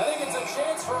 I think it's a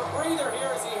chance for a breather here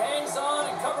as he hangs on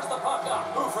and covers the puck up.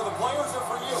 Who, for the players or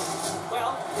for you?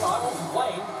 Well, I won't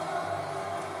complain.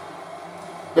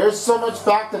 There's so much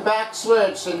back-to-back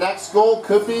switch, the next goal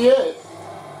could be it.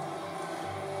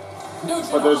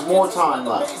 But there's more time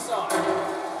left. And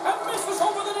misses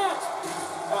over the net.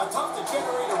 Tough to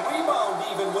generate a rebound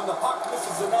even when the puck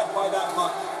misses the net by that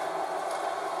much.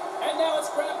 And now it's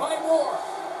grabbed by Moore.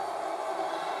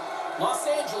 Los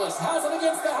Angeles has it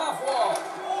against the half wall.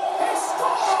 He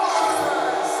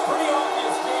scores! Pretty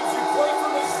obvious, James. You play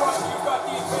from this front, you've got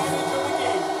the advantage of the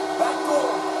game. That goal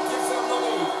gives them the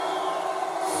lead.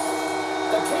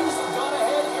 The Kings have gone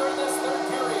ahead here in this third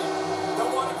period.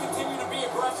 Don't want to continue to be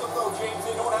aggressive though, James.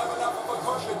 They don't have enough of a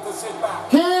cushion to sit back.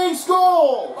 King's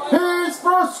goal! His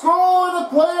first goal in the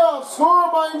playoffs, scored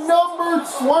by number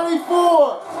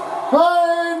 24,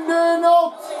 Brandon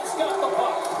Oates. He's got the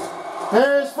puck.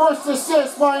 His first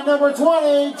assist by number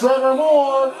 20, Trevor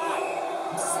Moore,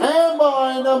 and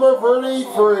by number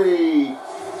 33,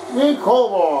 Nick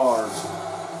Colborn.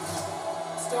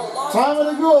 Time of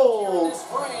the goal.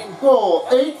 Goal,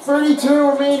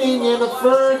 8:32 remaining in the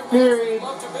third period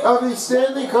of the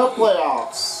Stanley Cup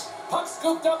playoffs. Puck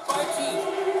scooped up by Keith.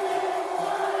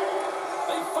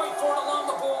 They fight for it along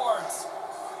the boards.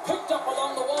 Picked up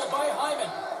along the wall by Hyman.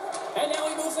 And now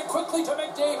he moves it quickly to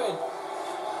McDavid.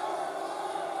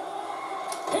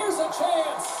 Here's a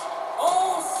chance.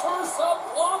 Oh, serves up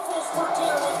waffles for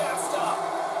dinner with that stop.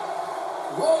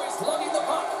 Roy's lugging the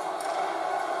puck.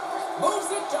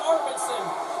 Moves it to Arvidsson.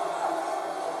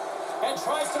 And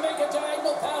tries to make a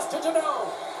diagonal pass to Deneau.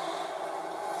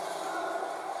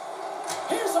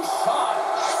 Here's a shot.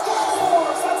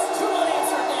 Scores! That's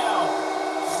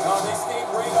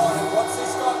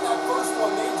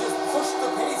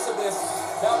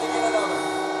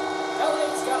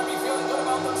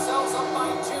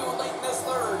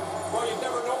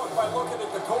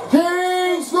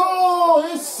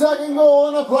second goal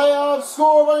in the playoffs,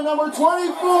 scored by number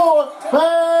 24,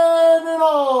 Panino.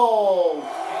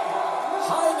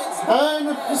 And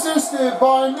assisted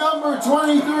by number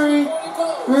 23,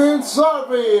 in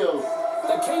Sarfield.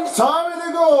 Time of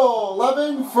the goal,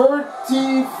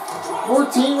 11:14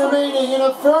 remaining in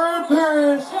the third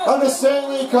period of the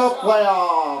Stanley Cup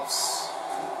playoffs.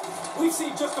 We've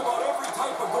seen just about every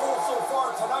type of goal so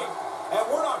far tonight, and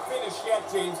we're not finished yet,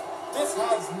 James. This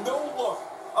has no look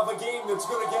of a game that's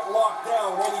going to get locked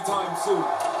down anytime soon.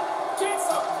 Gets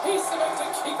a piece of it to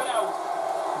keep it out.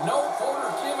 No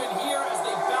quarter given here as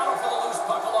they battle for the loose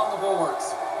puck along the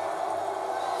boards.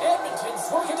 Edmonton's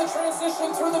working the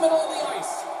transition through the middle of the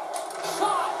ice.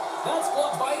 Shot! That's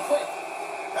blocked by Quick.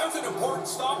 That's an important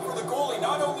stop for the goalie.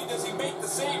 Not only does he make the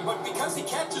save, but because he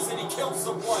catches it, he kills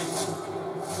the play.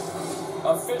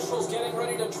 Officials getting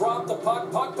ready to drop the puck.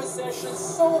 Puck possession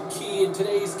so key in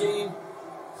today's game.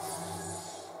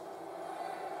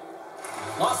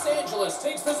 Los Angeles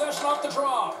takes possession off the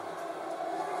draw.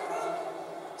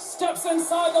 Steps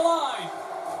inside the line.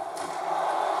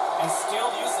 And still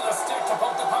using the stick to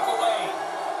poke the puck away.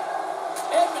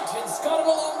 Edmonton's got it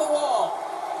along the wall.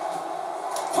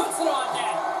 Puts it on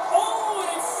net. Oh, and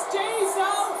it stays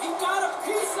out. He got a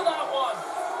piece of that one.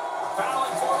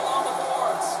 Fouling for it along the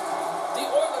boards. The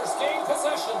Oilers gain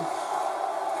possession.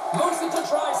 Moves it to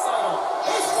Draisaitl.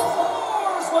 He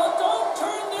scores! Well, don't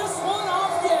turn this one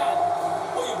off yet.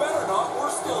 Well, you better not.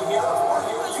 We're still here. If we're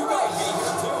here, you gotta be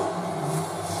here too.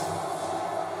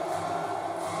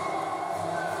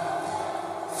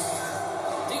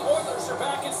 The Oilers are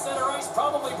back in center ice,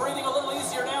 probably breathing a little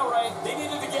easier now, Ray. They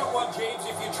needed to get one, James.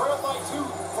 If you trail by 2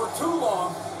 for too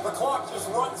long, the clock just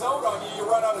runs out on you. You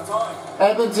run out of time.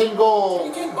 Edmonton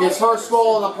goal, his first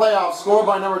goal in the playoffs, scored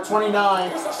by number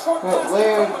 29,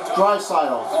 Leon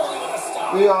Draisaitl.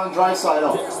 Leon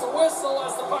Draisaitl. There's the whistle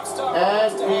as the puck stops.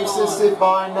 And he assisted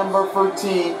by number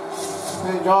 13,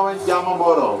 Benjamin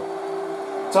Yamamoto.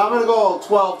 Time of the goal,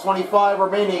 12:25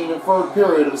 remaining in the third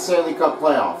period of the Stanley Cup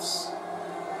playoffs.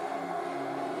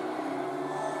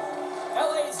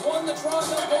 LA's won the draw,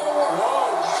 they'll go to work. Whoa.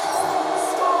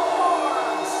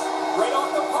 Scores! Right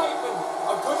off the pipe, and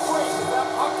a good break. If that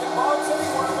puck can bounce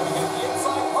anywhere, I'm going to get the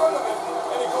inside part of it,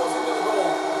 and it goes into the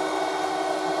goal.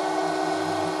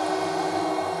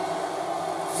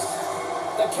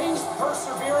 The Kings'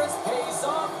 perseverance pays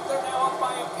off. They're now up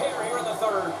by a pair here in the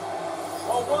third.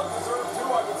 Well, one deserved two,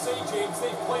 I would say, James.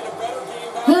 They've played a better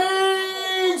game now.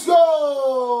 Kings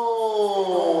goal!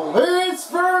 His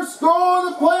first goal in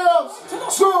the playoffs,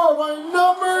 scored by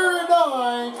number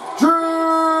 9,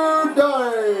 Drew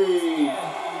Doughty.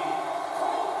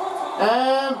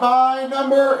 And by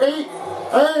number 8,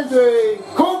 Andy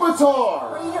Kopitar.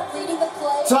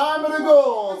 Time of the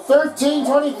goal,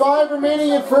 13:25 remaining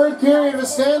in third period of the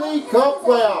Stanley Cup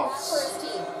playoffs.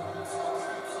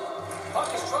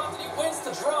 Puck is dropped and he wins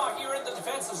the draw here in the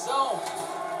defensive zone.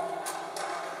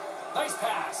 Nice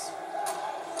pass.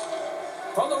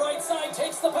 From the right side,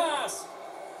 takes the pass.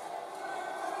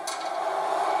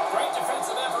 Great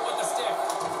defensive effort with the stick.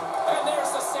 And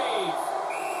there's the save.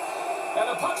 And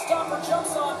the puck stopper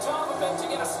jumps on top of it to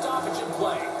get a stoppage in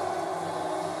play.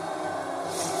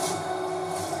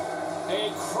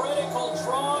 A critical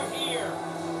draw here.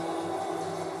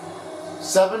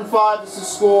 7-5 is the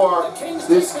score.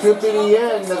 This could be the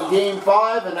end of Game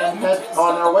 5 and then head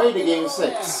on our way to Game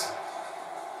 6.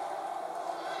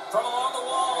 From along the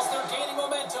walls, they're gaining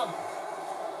momentum.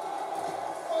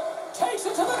 Takes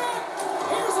it to the net.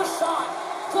 Here's a shot.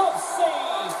 Glove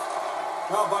save.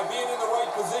 Now, by being in the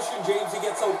right position, James, he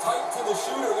gets so tight to the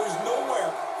shooter, there's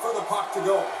nowhere for the puck to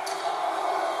go.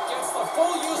 Gets the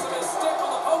full use of his stick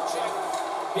on the poke check.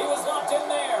 He was locked in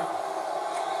there.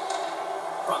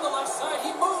 From the left side,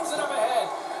 he moves it up ahead.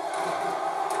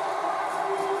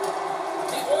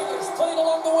 The Oilers played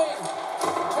along the wing.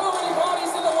 Too many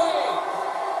bodies in the way.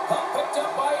 Puck picked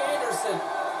up by Anderson.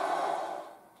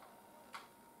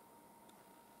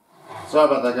 Sorry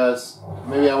about that, guys.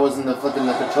 Maybe I wasn't flicking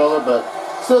the controller, but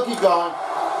still keep going.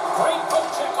 Great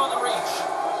poke check on the reach.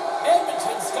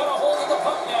 Edmonton's got a hold of the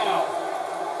puck now.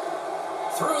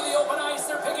 Through the open ice,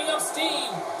 they're picking up steam.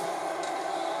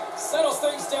 Settles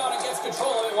things down and gets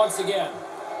control of it once again.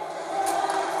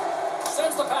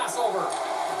 Sends the pass over.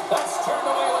 That's turned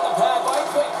away with the pad by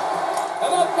Quick.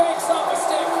 And that banks off a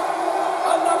stick.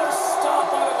 Another stop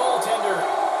by the goaltender.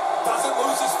 Doesn't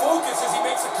lose his focus as he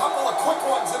makes a couple of quick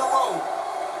ones in a row.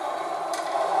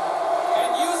 And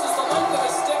uses the length of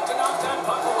his stick to knock that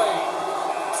puck away.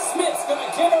 Smith's going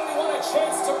to give everyone a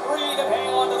chance to breathe and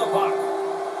hang on to the puck.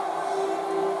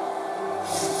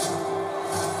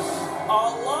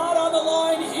 A lot on the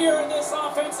line here in this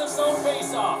offensive zone.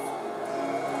 faceoff.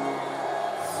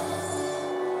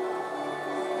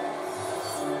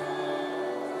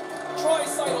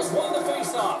 Seidels won the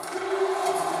faceoff.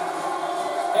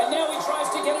 And now he tries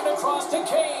to get it across to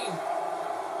Kane.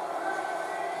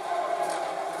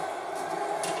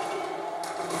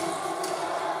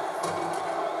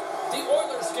 The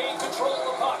Oilers gain control of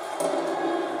the puck.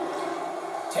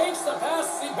 Takes the pass,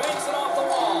 he banks it off the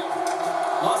wall.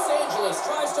 Los Angeles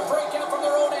tries to break out from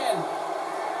their own end.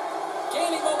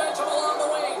 Gaining momentum along the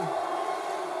wing.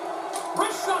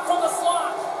 Wrist shot from the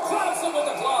slot. Grabs it with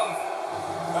the glove.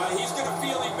 He's going to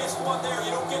feel he missed one there.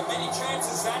 You don't get many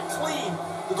chances that clean.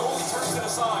 The goalie turns it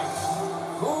aside.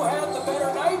 Who had the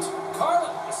better night?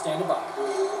 Carlin is standing by.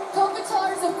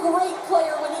 Kopitar's a great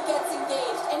player when he gets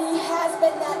engaged, and he has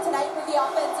been that tonight for the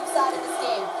offensive side of this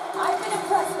game. I've been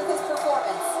impressed with his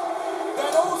performance.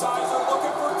 Then those eyes are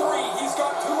looking for three. He's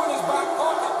got two in his back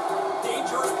pocket.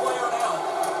 Dangerous player now.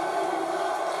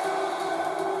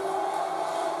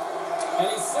 And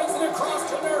he sends it across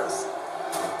to Nurse.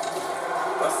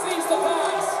 Receives the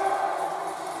pass.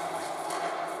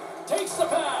 Takes the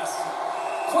pass.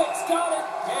 Quick's got it,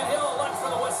 and he'll elect for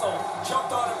the whistle.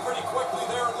 Jumped on it pretty quickly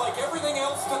there, and like everything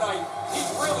else tonight, he's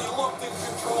really looked in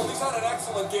control. He's had an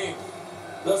excellent game.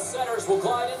 The Senators will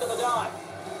glide into the dive.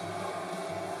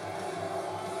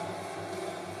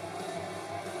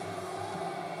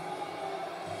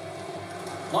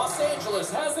 Los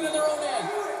Angeles has it in their own end.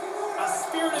 A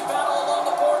spirited battle along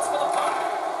the boards for the puck.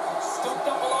 Scooped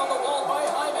up along the wall by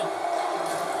Hyman.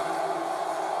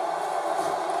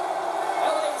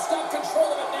 LA's got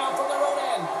control of it now from their own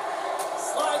end.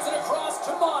 Slides it across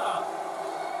to Mata.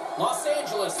 Los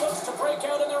Angeles looks to break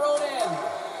out in their own end.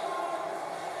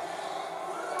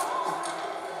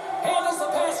 Handles the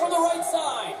pass from the right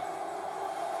side.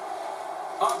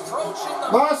 Approaching the...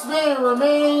 Last minute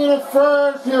remaining in the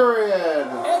third period.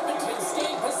 Edmonton's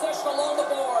gained possession along the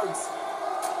boards.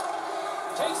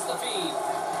 Takes the feed.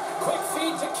 Quick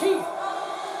feed to Keith.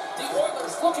 The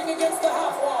Oilers looking against the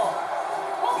half wall.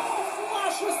 Oh,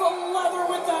 flashes the leather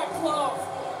with that glove.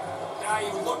 He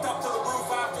looked up to the roof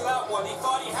after that one. He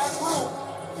thought he had room.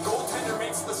 Goaltender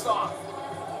makes the stop.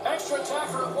 Extra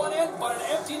attacker at one end, but an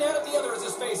empty net at the other as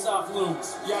his face-off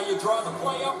looms. Yeah, you draw the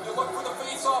play up, you look for the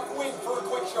face-off wing for a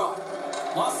quick shot.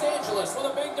 Los Angeles with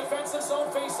a big defensive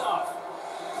zone face-off.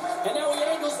 And now he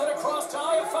angles it across to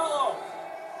Iafallo.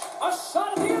 A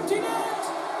shot at the empty net.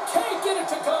 Can't get it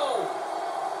to go.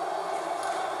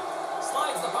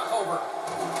 Slides the puck over.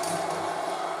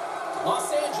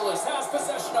 Los Angeles has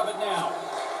possession of it now.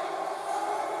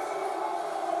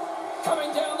 Coming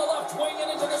down the left wing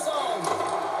and into the zone.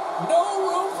 No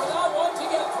room for that one to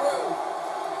get through.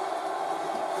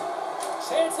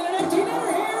 Chance at an empty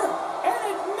netter here, and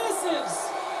it misses.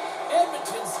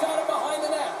 Edmonton's got it behind the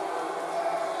net.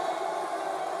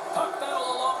 Puck battle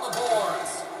along the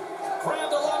boards.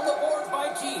 Grabbed along the boards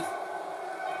by Keith.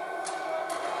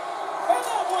 And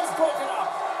that one's broken up.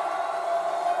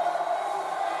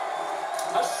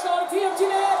 A shot at the empty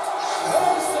net.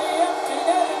 There's the empty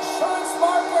net. Insurance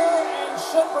marker, and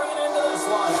should bring it into this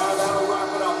one. Yeah, that'll wrap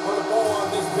it up. Put a bow on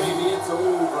this baby. It's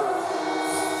over.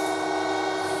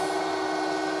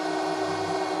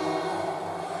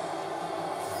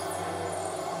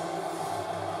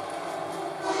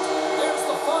 There's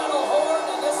the final horn,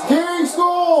 and this King's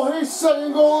goal, his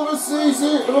second goal of the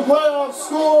season in the playoffs,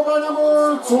 scored by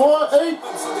number 28,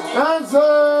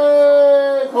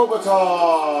 Stanley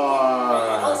Kopitar.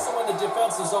 and also in the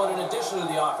defensive zone in addition to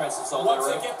the offensive zone. Once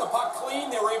there, they Rick. get the puck clean,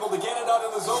 they were able to get it out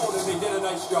of the zone, and they did a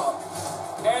nice job.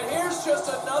 And here's just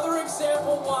another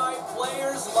example why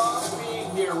players love being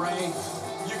here, Ray.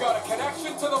 You got a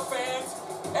connection to the fans.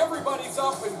 Everybody's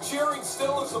up and cheering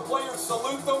still as the players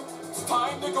salute them. It's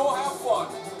time to go have fun.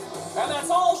 And that's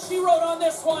all she wrote on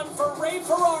this one for Ray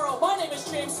Ferraro. My name is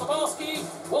James Sabalski.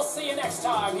 We'll see you next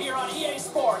time here on EA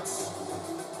Sports.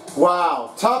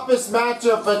 Wow, toughest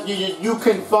matchup that you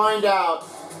can find out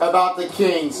about the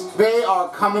Kings. They are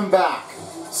coming back.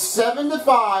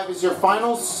 7-5 is your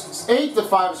final,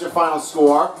 8-5 is your final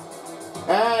score.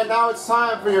 And now it's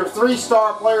time for your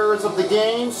 3-star players of the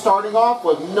game, starting off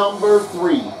with number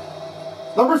 3.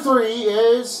 Number 3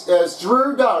 is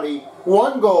Drew Doughty,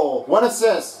 1 goal, 1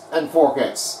 assist, and 4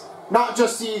 kicks. Not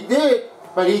just he did,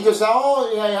 but he just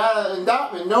he had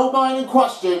that with no mind in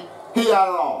question, he had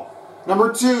it all.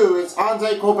 Number 2 is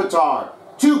Ante Kopitar,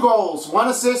 2 goals, 1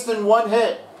 assist, and 1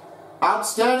 hit.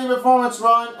 Outstanding performance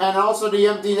run, and also the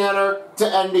empty netter to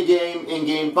end the game in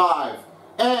Game 5.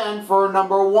 And for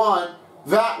number 1,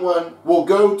 that one will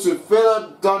go to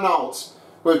Philip Donald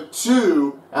with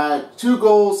 2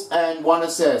 goals and 1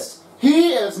 assist.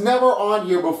 He is never on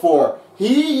here before.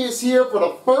 He is here for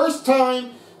the first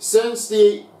time since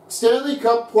the Stanley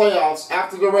Cup playoffs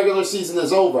after the regular season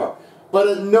is over. But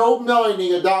a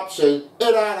no-meaning adoption,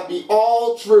 it had to be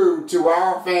all true to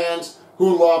our fans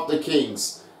who love the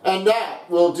Kings. And that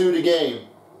will do the game.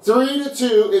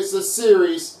 3-2 is the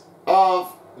series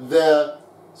of the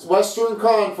Western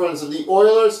Conference of the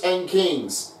Oilers and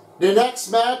Kings. The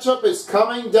next matchup is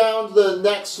coming down to the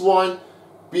next one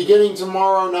beginning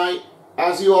tomorrow night,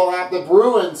 as you will have the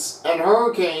Bruins and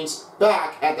Hurricanes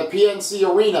back at the PNC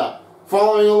Arena,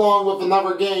 following along with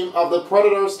another game of the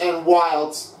Predators and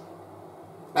Wilds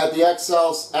at the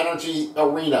XL's Energy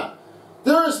Arena.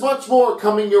 There is much more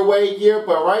coming your way here,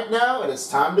 but right now it is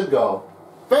time to go.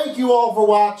 Thank you all for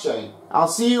watching. I'll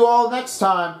see you all next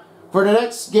time for the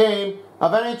next game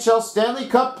of NHL Stanley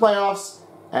Cup playoffs,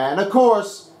 and of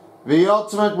course, the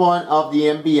ultimate one of the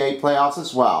NBA playoffs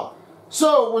as well.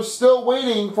 So, we're still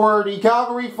waiting for the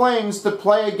Calgary Flames to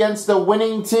play against the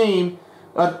winning team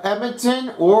of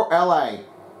Edmonton or LA.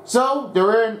 So, there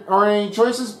aren't any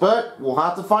choices, but we'll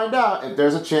have to find out if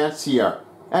there's a chance here.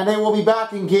 And they will be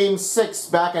back in Game 6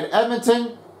 back at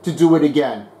Edmonton to do it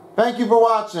again. Thank you for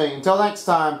watching. Until next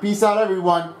time, peace out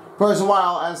everyone. For as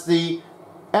well as the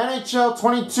NHL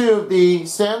 22, the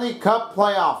Stanley Cup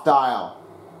playoff dial.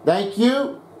 Thank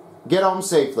you. Get home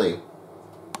safely.